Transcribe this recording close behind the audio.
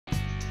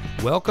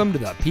Welcome to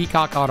the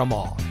Peacock Auto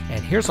Mall,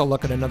 and here's a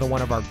look at another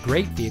one of our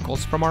great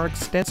vehicles from our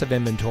extensive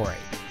inventory,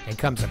 and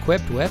comes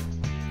equipped with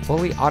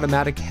fully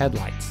automatic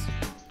headlights,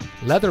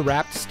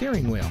 leather-wrapped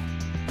steering wheel,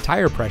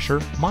 tire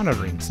pressure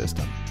monitoring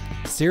system,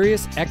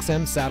 Sirius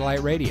XM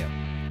satellite radio,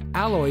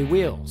 alloy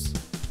wheels,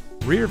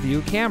 rear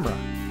view camera,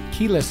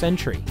 keyless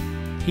entry,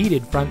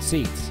 heated front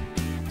seats,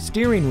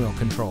 steering wheel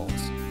controls,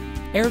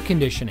 air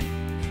conditioning,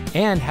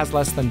 and has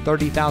less than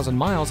 30,000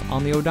 miles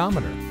on the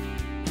odometer.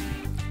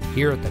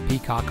 Here at the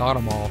Peacock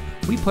Auto Mall,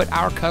 we put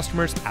our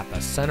customers at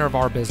the center of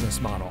our business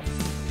model.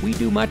 We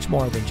do much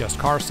more than just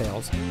car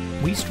sales.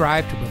 We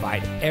strive to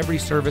provide every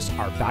service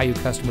our valued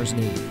customers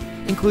need,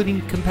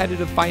 including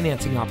competitive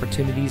financing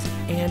opportunities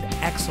and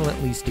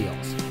excellent lease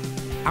deals.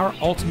 Our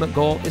ultimate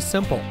goal is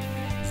simple: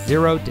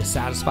 zero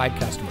dissatisfied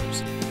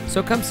customers.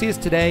 So come see us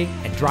today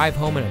and drive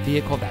home in a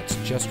vehicle that's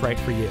just right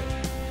for you.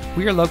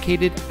 We are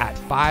located at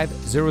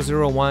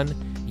 5001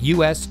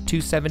 US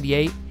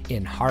 278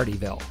 in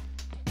Hardeeville.